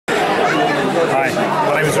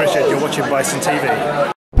name's Richard, you're watching Bison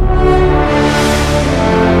TV.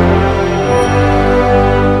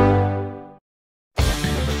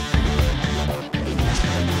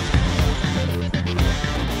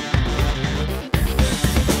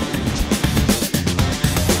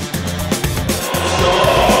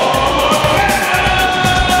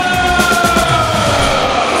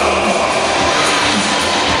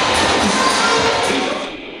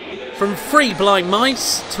 From 3 blind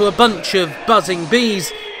mice to a bunch of buzzing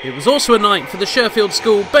bees, it was also a night for the Sherfield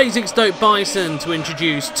School Basingstoke Bison to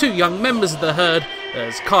introduce 2 young members of the herd,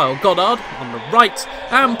 as Kyle Goddard on the right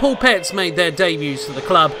and Paul Petts made their debuts for the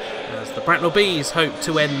club, as the Bracknell Bees hope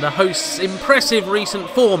to end the hosts' impressive recent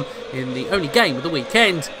form in the only game of the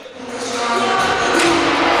weekend.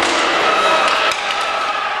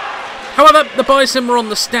 However, the Bison were on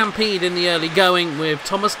the stampede in the early going, with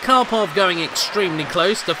Thomas Karpov going extremely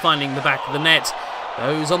close to finding the back of the net.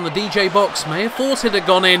 Those on the DJ box may have thought it had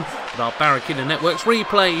gone in, but our Barracuda Network's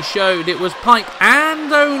replay showed it was pipe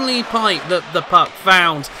and only pipe that the puck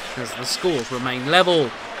found, as the scores remain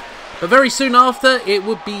level. But very soon after, it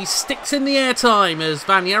would be sticks in the air time, as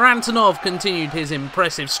Vanya Antonov continued his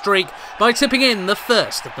impressive streak by tipping in the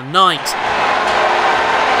first of the night.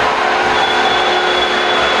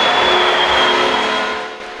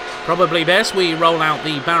 Probably best we roll out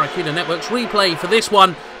the Barracuda Network's replay for this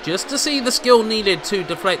one, just to see the skill needed to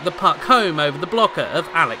deflect the puck home over the blocker of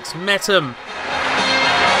Alex Metham.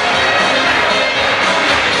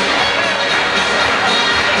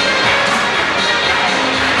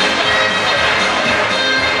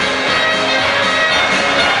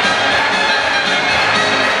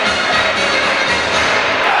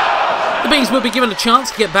 The Bees will be given a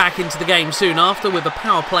chance to get back into the game soon after with a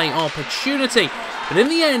power play opportunity. But in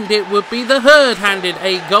the end, it would be the herd handed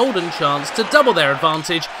a golden chance to double their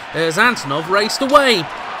advantage as Antonov raced away.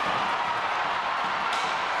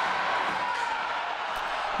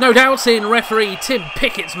 No doubt in referee Tim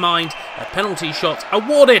Pickett's mind, a penalty shot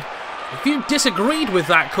awarded. If you disagreed with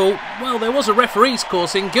that call, well, there was a referee's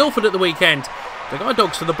course in Guildford at the weekend. The Guide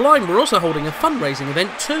Dogs for the Blind were also holding a fundraising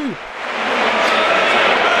event too.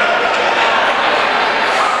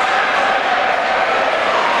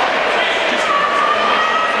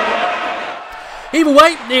 Either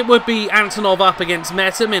way, it would be Antonov up against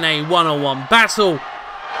Metham in a one-on-one battle.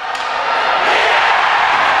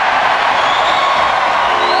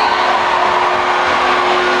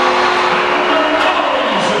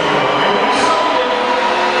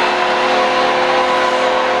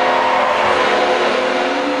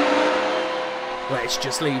 Let's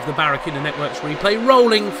just leave the Barracuda Network's replay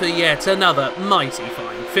rolling for yet another mighty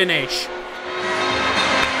fine finish.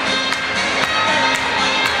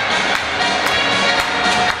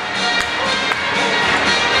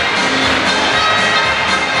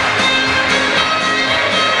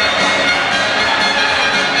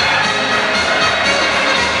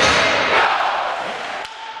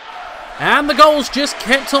 And the goals just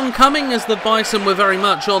kept on coming as the Bison were very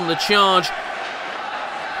much on the charge.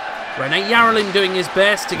 Rene Yarolin doing his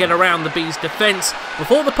best to get around the Bees' defence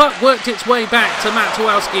before the puck worked its way back to Matt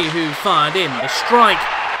Tuwalski, who fired in the strike.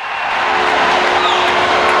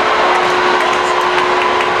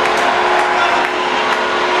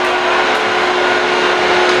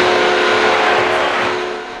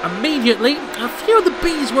 Immediately, a few of the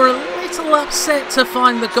Bees were a little upset to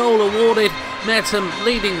find the goal awarded, Metham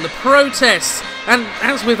leading the protests, and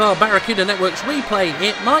as with our Barracuda Network's replay,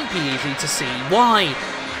 it might be easy to see why.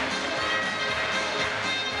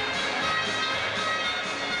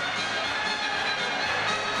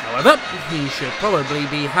 However, he should probably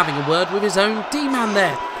be having a word with his own D-man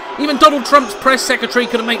there. Even Donald Trump's press secretary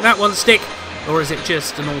couldn't make that one stick. Or is it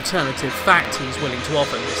just an alternative fact he's willing to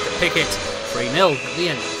offer Mr. Pickett? 3-0 at the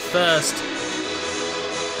end of the first.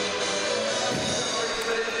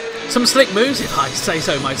 Some slick moves, if I say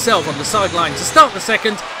so myself, on the sideline to start the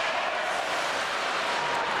second.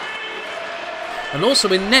 And also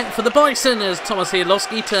in net for the Bison as Thomas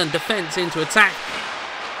Hielowski turned defence into attack.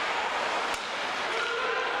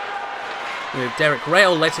 With Derek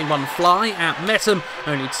Rail letting one fly at Metham,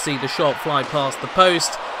 only to see the shot fly past the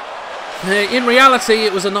post. In reality,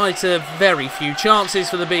 it was a night of very few chances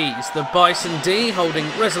for the Bees. The Bison D holding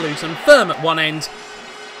resolute and firm at one end.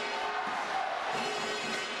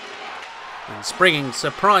 And springing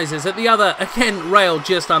surprises at the other. Again, Rail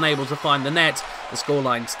just unable to find the net. The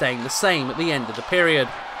scoreline staying the same at the end of the period.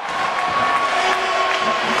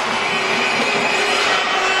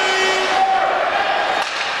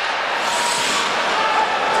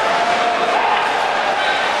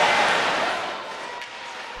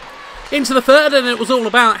 Into the third, and it was all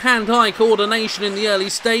about hand-eye coordination in the early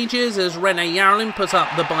stages as Rene Yarlin put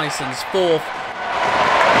up the Bison's fourth.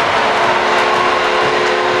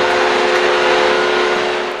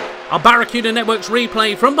 Our Barracuda Network's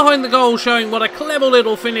replay from behind the goal showing what a clever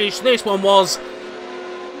little finish this one was.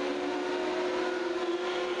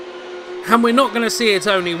 And we're not going to see it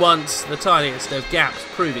only once, the tiniest of gaps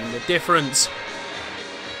proving the difference.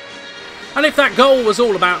 And if that goal was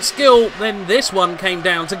all about skill, then this one came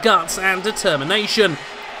down to guts and determination.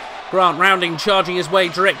 Grant Rounding charging his way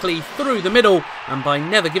directly through the middle, and by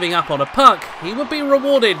never giving up on a puck, he would be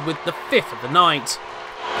rewarded with the fifth of the night.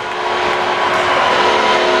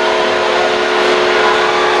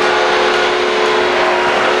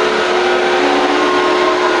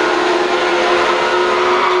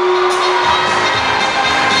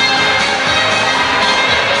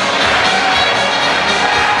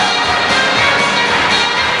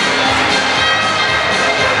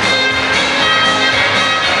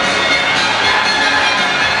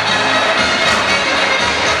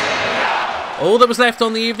 All that was left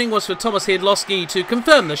on the evening was for Thomas Hiedlowski to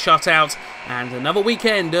confirm the shutout, and another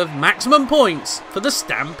weekend of maximum points for the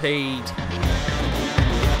Stampede.